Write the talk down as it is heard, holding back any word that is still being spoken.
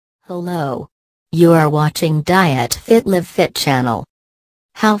Hello. You are watching DietFit LiveFit channel.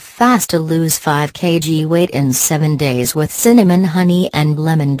 How fast to lose 5 kg weight in 7 days with cinnamon honey and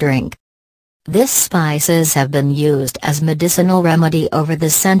lemon drink. These spices have been used as medicinal remedy over the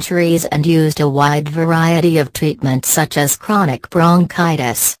centuries and used a wide variety of treatments such as chronic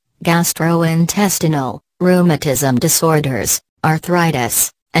bronchitis, gastrointestinal, rheumatism disorders,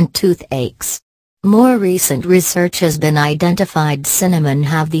 arthritis, and toothaches. More recent research has been identified cinnamon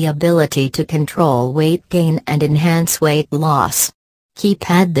have the ability to control weight gain and enhance weight loss.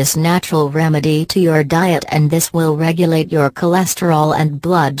 Add this natural remedy to your diet and this will regulate your cholesterol and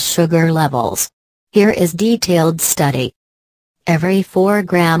blood sugar levels. Here is detailed study. Every 4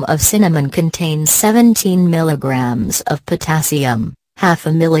 gram of cinnamon contains 17 milligrams of potassium, half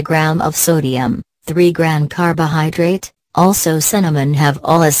a milligram of sodium, 3 gram carbohydrate. Also cinnamon have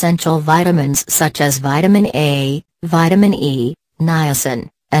all essential vitamins such as vitamin A, vitamin E, niacin,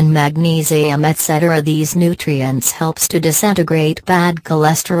 and magnesium etc. These nutrients helps to disintegrate bad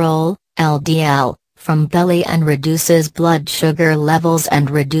cholesterol, LDL, from belly and reduces blood sugar levels and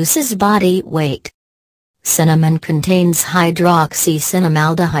reduces body weight. Cinnamon contains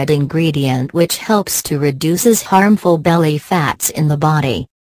hydroxycinnamaldehyde ingredient which helps to reduces harmful belly fats in the body.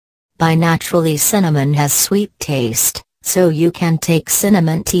 By naturally cinnamon has sweet taste. So you can take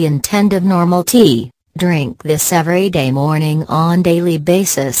cinnamon tea instead of normal tea, drink this every day morning on daily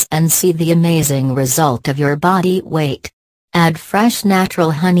basis and see the amazing result of your body weight. Add fresh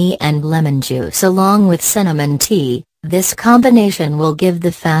natural honey and lemon juice along with cinnamon tea, this combination will give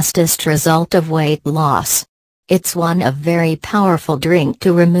the fastest result of weight loss. It's one of very powerful drink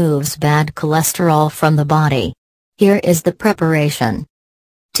to removes bad cholesterol from the body. Here is the preparation.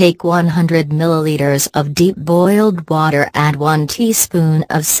 Take 100 milliliters of deep boiled water, add 1 teaspoon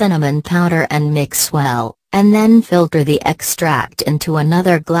of cinnamon powder and mix well, and then filter the extract into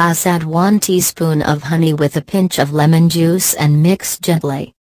another glass. Add 1 teaspoon of honey with a pinch of lemon juice and mix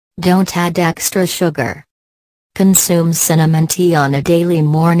gently. Don't add extra sugar. Consume cinnamon tea on a daily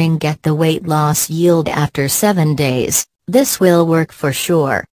morning. Get the weight loss yield after 7 days, this will work for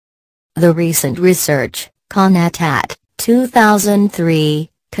sure. The recent research, CONET 2003,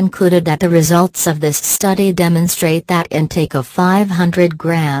 concluded that the results of this study demonstrate that intake of 500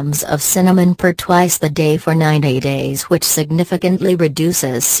 grams of cinnamon per twice the day for 90 days which significantly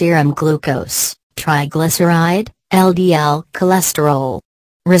reduces serum glucose, triglyceride, LDL cholesterol.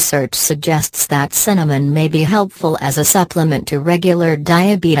 Research suggests that cinnamon may be helpful as a supplement to regular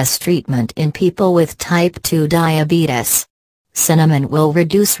diabetes treatment in people with type 2 diabetes. Cinnamon will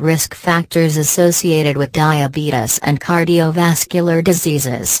reduce risk factors associated with diabetes and cardiovascular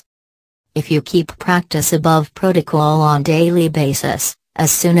diseases. If you keep practice above protocol on daily basis,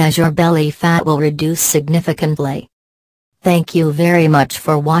 as soon as your belly fat will reduce significantly. Thank you very much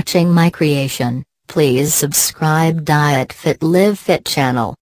for watching my creation. Please subscribe DietFit LiveFit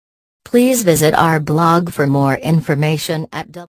channel. Please visit our blog for more information at